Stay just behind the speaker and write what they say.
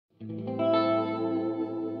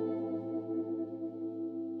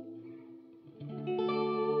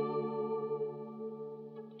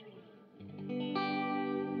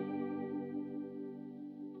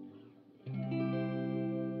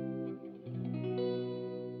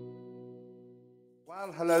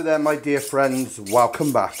Well, hello there my dear friends,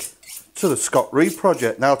 welcome back to the Scott Reed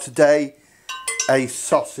Project. Now today a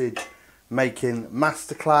sausage making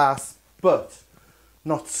masterclass, but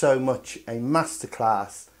not so much a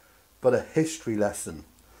masterclass but a history lesson.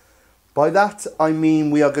 By that I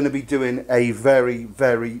mean we are going to be doing a very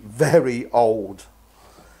old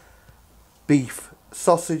beef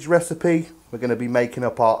sausage recipe. We're going to be making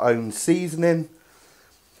up our own seasoning.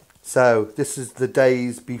 So this is the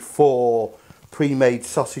days before pre-made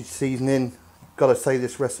sausage seasoning. Gotta say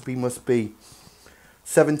this recipe must be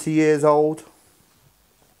 70 years old.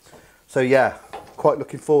 So yeah, quite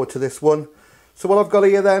looking forward to this one. So what I've got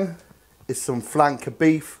here then is some flanker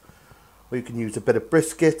beef, or you can use a bit of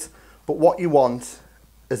brisket, but what you want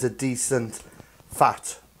is a decent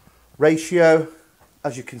fat ratio.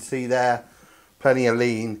 As you can see there, plenty of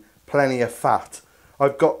lean, plenty of fat.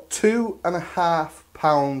 I've got 2.5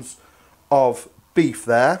 pounds of beef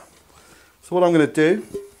there. So what I'm going to do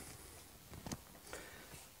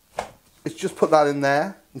is just put that in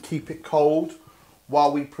there and keep it cold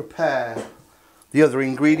while we prepare the other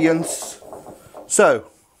ingredients. So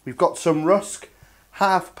we've got some rusk,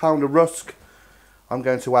 half pound of rusk. I'm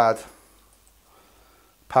going to add a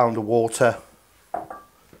pound of water. I'm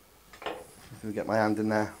going to get my hand in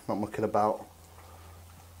there, not mucking about.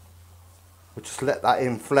 We'll just let that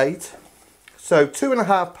inflate. So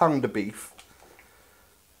 2.5 pound of beef,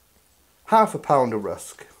 half a pound of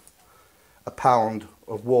rusk, a pound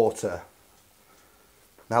of water.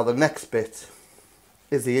 Now the next bit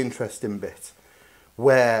is the interesting bit,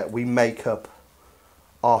 where we make up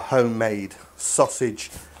our homemade sausage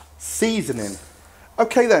seasoning.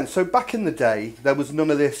 Okay then, so back in the day there was none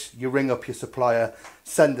of this, you ring up your supplier,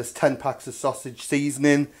 send us 10 packs of sausage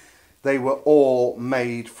seasoning. They were all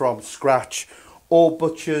made from scratch. All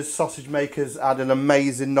butchers, sausage makers had an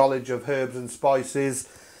amazing knowledge of herbs and spices,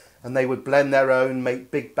 and they would blend their own,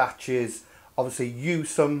 make big batches, obviously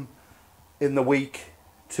use some in the week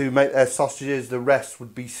to make their sausages. The rest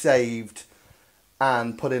would be saved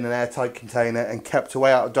and put in an airtight container and kept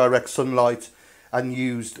away out of direct sunlight and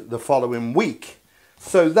used the following week.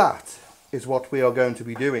 So that is what we are going to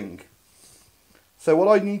be doing. So what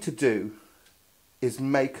I need to do is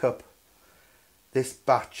make up this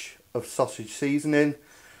batch of sausage seasoning.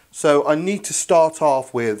 So I need to start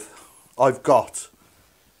off with, I've got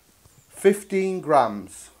 15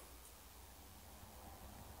 grams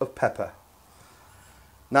of pepper.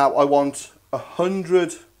 Now I want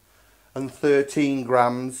 113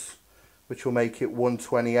 grams, which will make it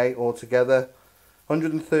 128 altogether.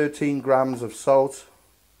 113 grams of salt.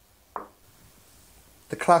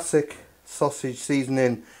 The classic sausage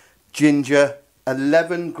seasoning, ginger,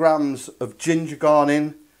 11 grams of ginger gone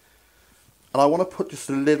in. And I want to put just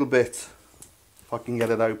a little bit, if I can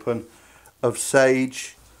get it open, of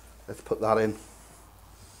sage. Let's put that in.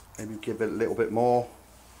 Maybe give it a little bit more.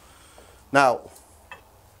 Now,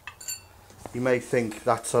 you may think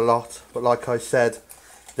that's a lot, but like I said,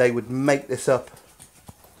 they would make this up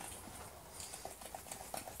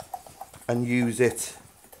and use it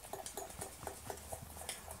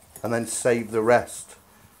and then save the rest.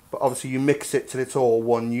 But obviously you mix it till it's all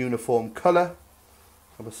one uniform colour.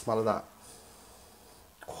 Have a smell of that.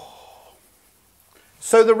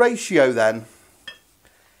 So the ratio then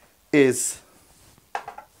is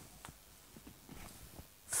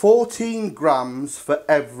 14 grams for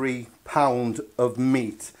every pound of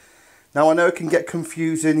meat. Now I know it can get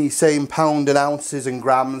confusing, he's saying pound and ounces and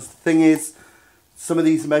grams. The thing is, some of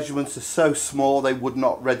these measurements are so small they would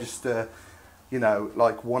not register, you know,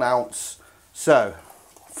 like 1 ounce. So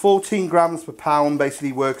 14 grams per pound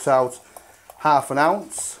basically works out half an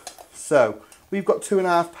ounce. So we've got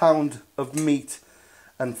 2.5 pounds of meat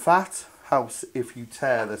and fat. Helps if you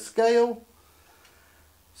tear the scale.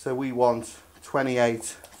 So we want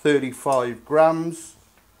 35 grams.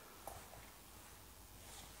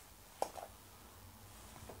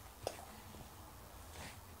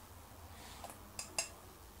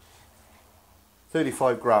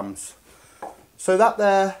 So that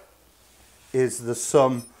there is the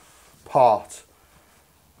sum part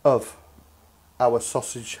of our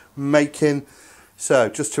sausage making. So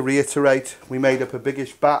just to reiterate, we made up a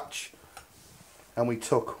biggish batch and we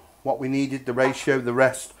took what we needed, the ratio, the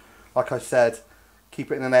rest, like I said,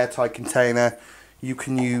 keep it in an airtight container. You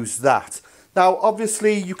can use that. Now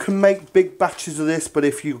obviously you can make big batches of this, but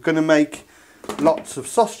if you're going to make lots of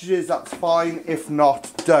sausages, that's fine. If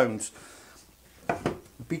not, don't.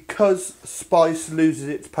 Because spice loses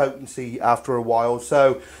its potency after a while,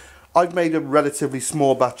 so I've made a relatively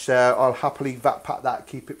small batch there. I'll happily vat pack that,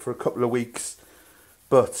 keep it for a couple of weeks,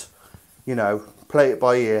 but you know, play it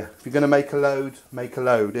by ear. If you're going to make a load, make a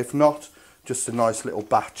load. If not, just a nice little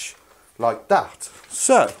batch like that.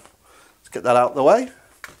 So let's get that out of the way.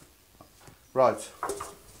 Right,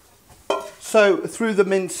 so through the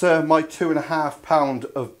mincer, my 2.5 pound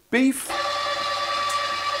of beef.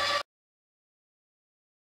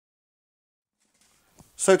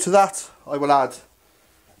 So to that I will add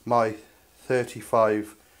my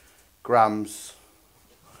 35 grams,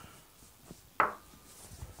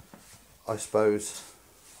 I suppose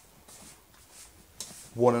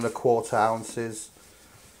 1¼ ounces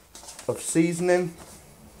of seasoning.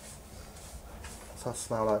 What's that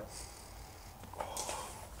smell like?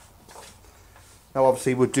 Now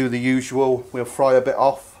obviously we'll do the usual, we'll fry a bit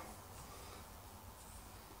off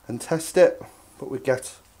and test it, but we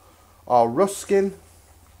get our rusk in.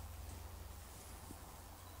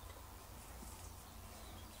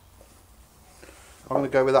 I'm going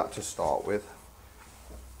to go with that to start with,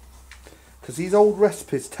 because these old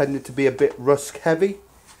recipes tended to be a bit rusk heavy.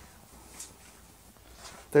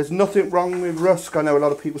 There's nothing wrong with rusk. I know a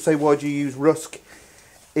lot of people say, why do you use rusk?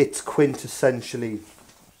 It's quintessentially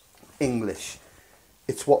English.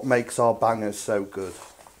 It's what makes our bangers so good.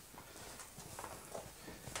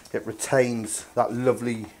 It retains that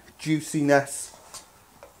lovely juiciness,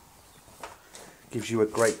 gives you a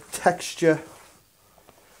great texture,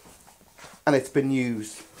 and it's been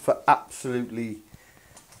used for absolutely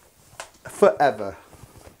forever.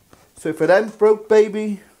 So if it ain't broke,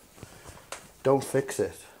 baby, don't fix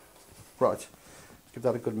it. Right, give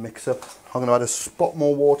that a good mix up. I'm going to add a spot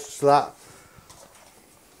more water to that,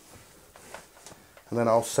 and then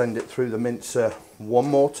I'll send it through the mincer one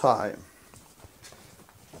more time,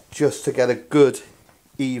 just to get a good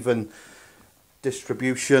even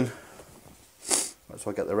distribution. That's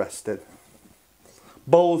why I get the rest in.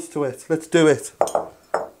 Balls to it, let's do it.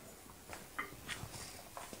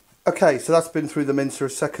 Okay, so that's been through the mincer a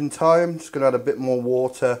second time. Just going to add a bit more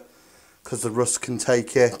water because the rusk can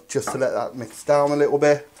take it, just to let that mix down a little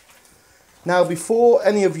bit. Now, before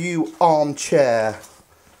any of you armchair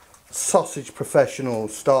sausage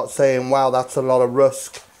professionals start saying, wow, that's a lot of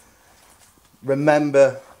rusk,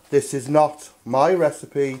 remember, this is not my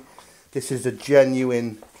recipe. This is a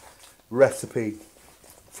genuine recipe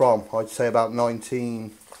from, I'd say, about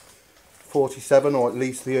 1947, or at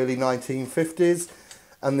least the early 1950s,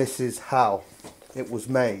 and this is how it was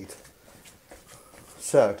made.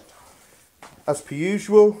 So, as per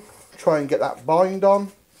usual, try and get that bind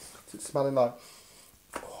on. It's smelling like,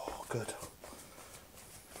 oh, good.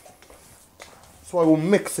 So I will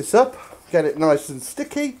mix this up, get it nice and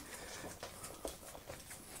sticky,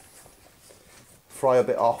 fry a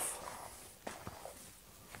bit off,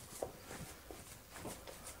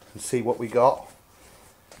 and see what we got.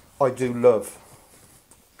 I do love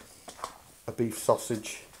a beef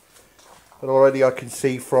sausage, but already I can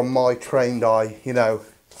see from my trained eye, you know,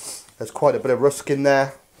 there's quite a bit of rusk in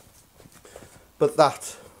there, but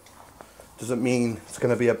that doesn't mean it's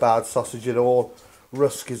going to be a bad sausage at all.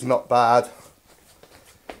 Rusk is not bad.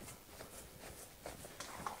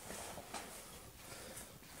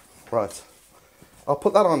 Right, I'll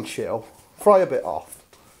put that on chill, fry a bit off,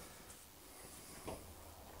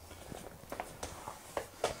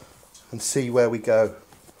 and see where we go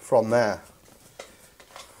from there.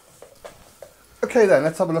 Okay then,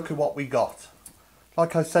 let's have a look at what we got.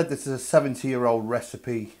 Like I said, this is a 70-year-old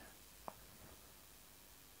recipe,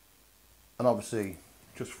 and obviously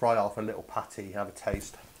just fry off a little patty, have a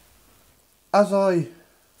taste. As I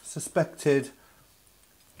suspected,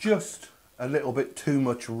 just a little bit too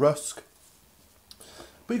much rusk,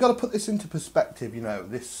 but you got to put this into perspective. You know,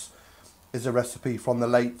 this is a recipe from the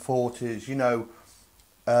late 40s. You know,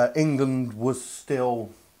 England was still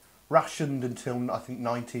rationed until I think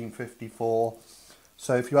 1954.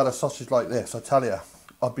 So if you had a sausage like this, I tell you,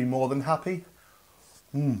 I'd be more than happy.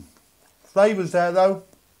 Flavours there though.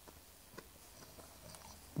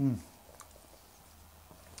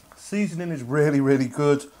 Seasoning is really, really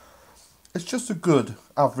good. It's just a good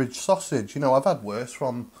average sausage. You know, I've had worse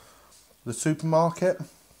from the supermarket,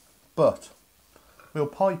 but we'll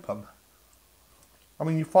pipe them. I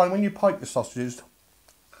mean, you find when you pipe the sausages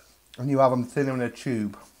and you have them thinner in a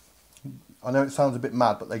tube, I know it sounds a bit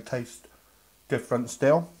mad, but they taste different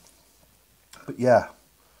still. But yeah,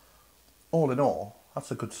 all in all, that's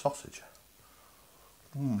a good sausage.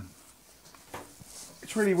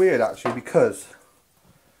 It's really weird actually, because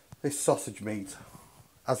this sausage meat,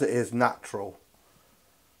 as it is natural,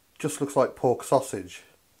 just looks like pork sausage.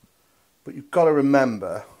 But you've got to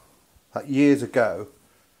remember that years ago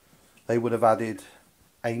they would have added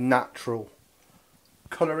a natural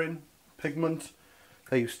colouring pigment.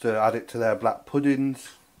 They used to add it to their black puddings,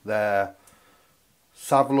 their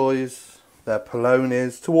savloys, their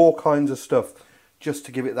polognies, to all kinds of stuff, just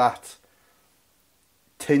to give it that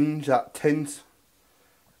tinge, that tint.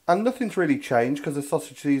 And nothing's really changed because the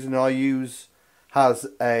sausage seasoning I use has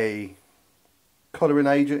a colouring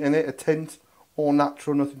agent in it, a tint, all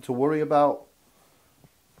natural, nothing to worry about.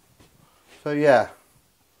 So yeah,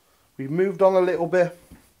 we've moved on a little bit,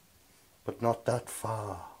 but not that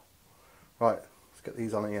far. Right, let's get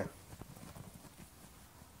these on here.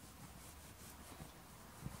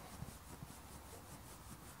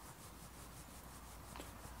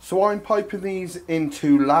 So I'm piping these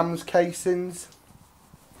into lamb's casings.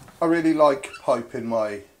 I really like piping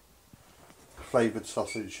my flavoured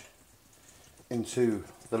sausage into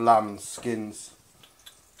the lamb's skins.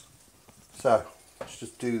 So let's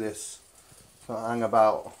just do this. So I hang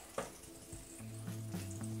about.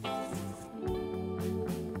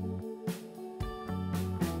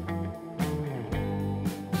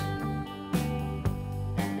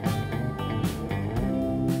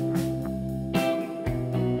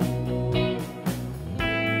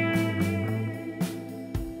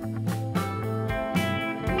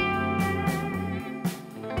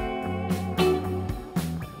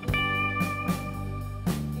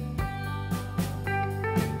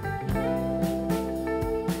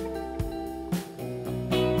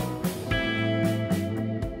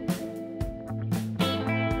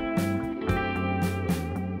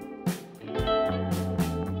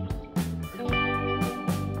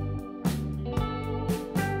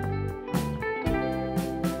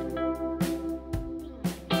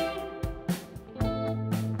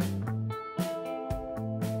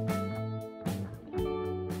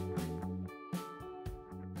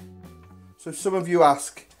 So some of you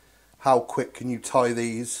ask, how quick can you tie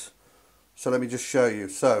these? So let me just show you.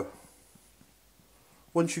 So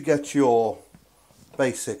once you get your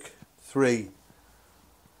basic 3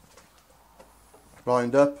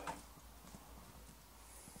 lined up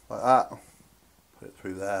like that, put it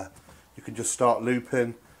through there, you can just start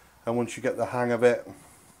looping, and once you get the hang of it,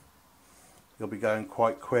 you'll be going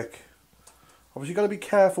quite quick. Obviously you've got to be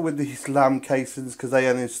careful with these lamb casings because they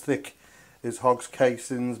ain't as thick as hog's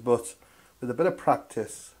casings, but with a bit of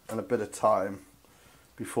practice and a bit of time,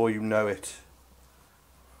 before you know it,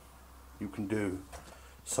 you can do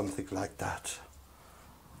something like that.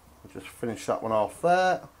 I'll just finish that one off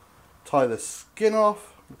there, tie the skin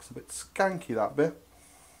off. Looks a bit skanky, that bit.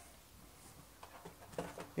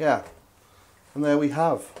 Yeah, and there we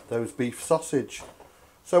have those beef sausage.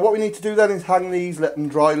 So what we need to do then is hang these, let them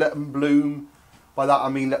dry, let them bloom. By that I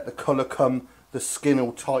mean let the colour come, the skin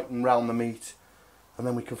will tighten round the meat, and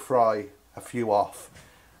then we can fry a few off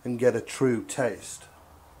and get a true taste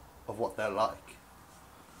of what they're like.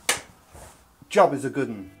 Job is a good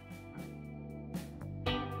one.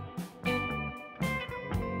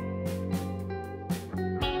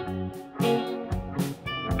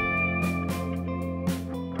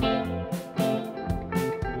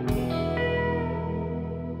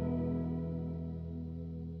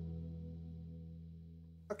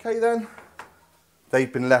 Okay then,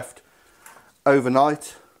 they've been left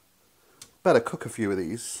overnight. Better cook a few of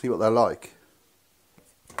these, see what they're like.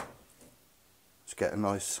 Let's get a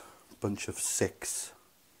nice bunch of 6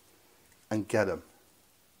 and get them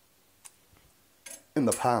in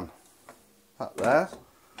the pan. That there,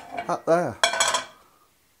 that there.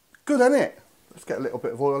 Good, ain't it? Let's get a little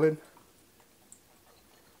bit of oil in.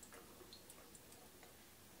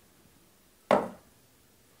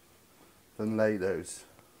 Then lay those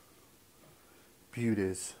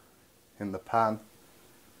beauties in the pan.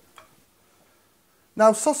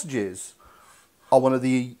 Now, sausages are one of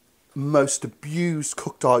the most abused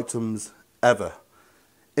cooked items ever.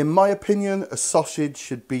 In my opinion, a sausage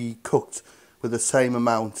should be cooked with the same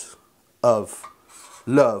amount of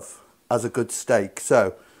love as a good steak.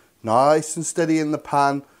 So, nice and steady in the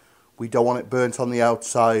pan. We don't want it burnt on the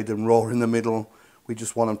outside and raw in the middle. We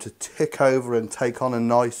just want them to tick over and take on a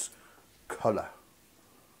nice colour.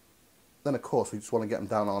 Then, of course, we just want to get them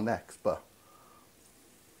down our necks, but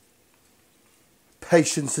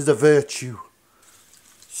patience is a virtue.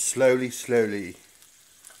 Slowly, slowly.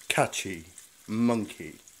 Catchy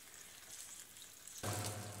monkey.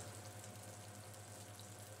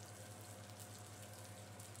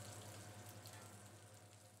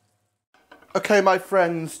 Okay, my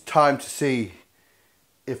friends, time to see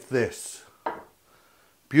if this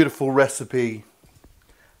beautiful recipe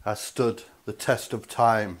has stood the test of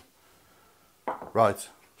time. Right,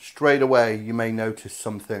 straight away you may notice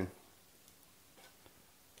something.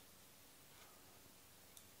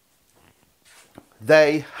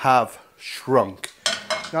 They have shrunk.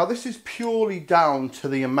 Now this is purely down to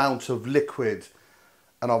the amount of liquid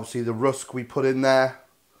and obviously the rusk we put in there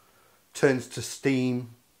turns to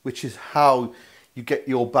steam, which is how you get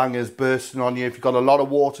your bangers bursting on you. If you've got a lot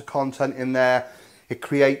of water content in there, it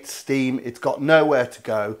creates steam. It's got nowhere to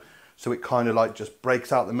go, so it kind of like just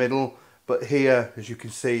breaks out the middle. But here, as you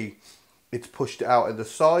can see, it's pushed it out at the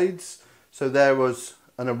sides. So there was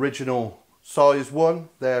an original size one.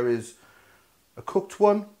 There is a cooked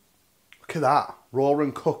one. Look at that, raw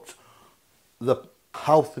and cooked. The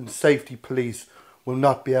health and safety police will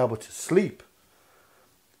not be able to sleep.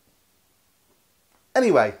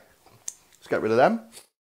 Anyway, let's get rid of them.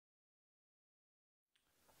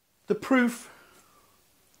 The proof,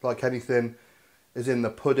 like anything, is in the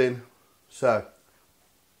pudding. So,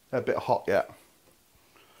 they're a bit hot yet.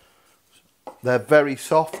 They're very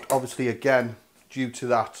soft, obviously again, due to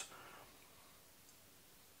that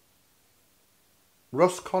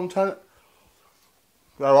rust content.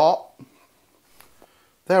 They're hot.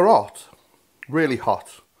 They're hot, really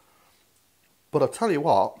hot. But I'll tell you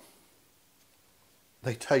what,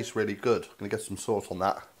 they taste really good. I'm going to get some sauce on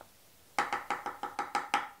that.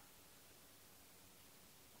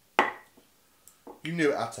 You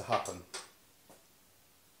knew it had to happen.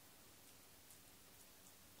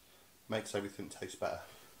 Makes everything taste better.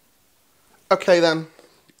 Okay then,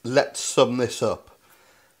 let's sum this up.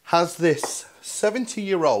 Has this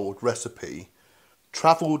 70-year-old recipe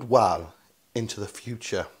travelled well into the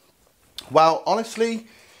future? Well, honestly,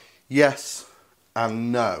 yes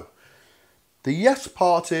and no. The yes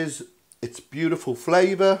part is it's beautiful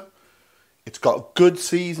flavour, it's got good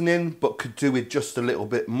seasoning but could do with just a little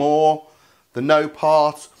bit more. The no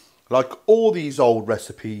part, like all these old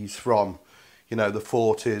recipes from, you know, the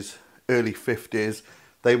 40s, early 50s,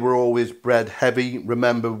 they were always bread heavy.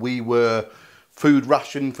 Remember, we were food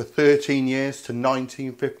rationed for 13 years to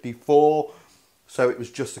 1954, so it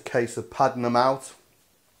was just a case of padding them out.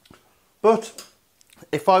 But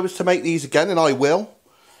if I was to make these again, and I will,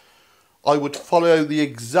 I would follow the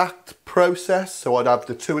exact process. So I'd have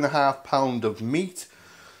the 2.5 pounds of meat,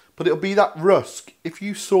 but it'll be that rusk. If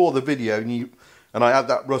you saw the video and I had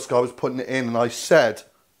that rusk, I was putting it in, and I said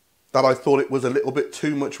that I thought it was a little bit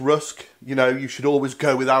too much rusk. You know, you should always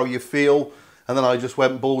go with how you feel. And then I just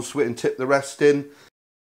went balls to it and tipped the rest in.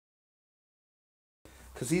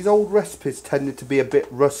 Because these old recipes tended to be a bit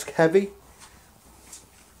rusk heavy.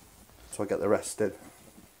 So I get the rest in.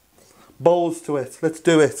 Balls to it, let's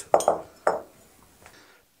do it.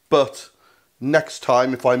 But next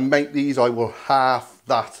time, if I make these, I will half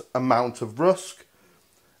that amount of rusk.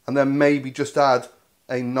 And then maybe just add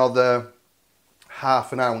another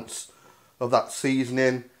half an ounce of that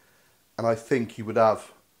seasoning. And I think you would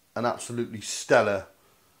have an absolutely stellar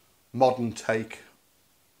modern take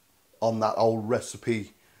on that old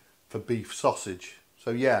recipe for beef sausage.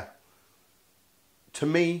 So yeah, to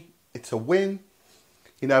me, it's a win.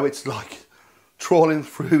 You know, it's like trawling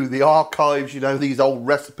through the archives, you know, these old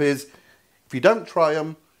recipes. If you don't try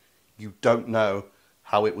them, you don't know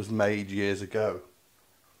how it was made years ago.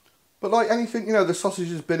 But like anything, you know, the sausage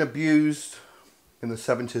has been abused in the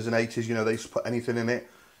 70s and 80s. You know, they used to put anything in it.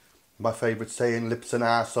 My favourite saying, lips and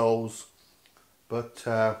arseholes. But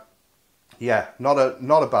yeah, not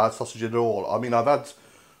a bad sausage at all. I mean, I've had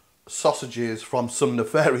sausages from some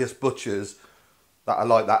nefarious butchers that are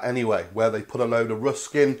like that anyway, where they put a load of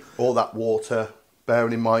rusk in, all that water.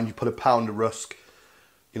 Bearing in mind, you put £1 of rusk,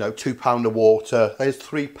 you know, £2 of water. There's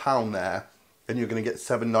 £3 there, and you're going to get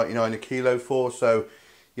 $7.99 a kilo for. So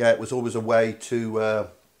yeah, it was always a way to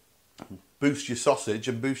boost your sausage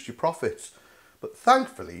and boost your profits. But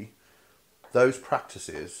thankfully, those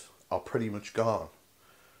practices are pretty much gone.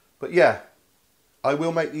 But yeah, I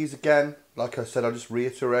will make these again. Like I said, I'll just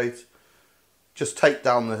reiterate. Just take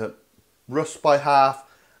down the rusk by half,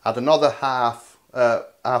 add another half an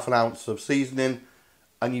ounce of seasoning,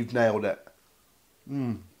 and you've nailed it.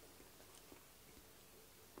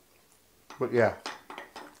 But yeah,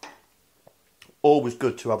 always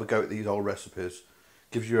good to have a go at these old recipes.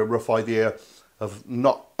 Gives you a rough idea of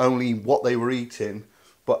not only what they were eating,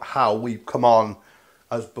 but how we've come on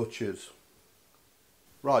as butchers.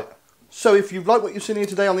 Right, so if you've liked what you've seen here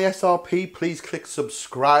today on the SRP, please click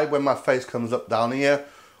subscribe when my face comes up down here.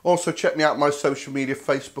 Also check me out on my social media,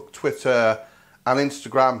 Facebook, Twitter and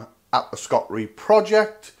Instagram at the Scott Reed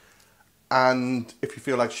Project. And if you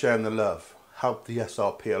feel like sharing the love, help the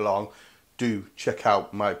SRP along, do check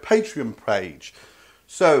out my Patreon page.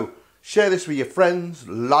 So share this with your friends,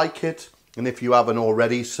 like it, and if you haven't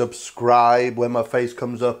already, subscribe when my face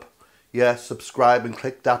comes up. Yeah, subscribe and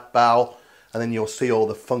click that bell, and then you'll see all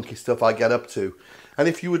the funky stuff I get up to. And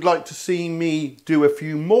if you would like to see me do a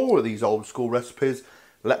few more of these old school recipes,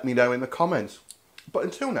 let me know in the comments. But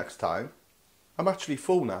until next time, I'm actually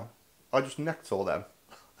full now. I just necked all them.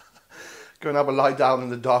 Go and have a lie down in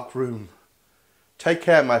the dark room. Take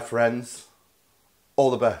care, my friends. All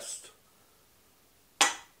the best.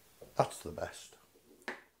 That's the best.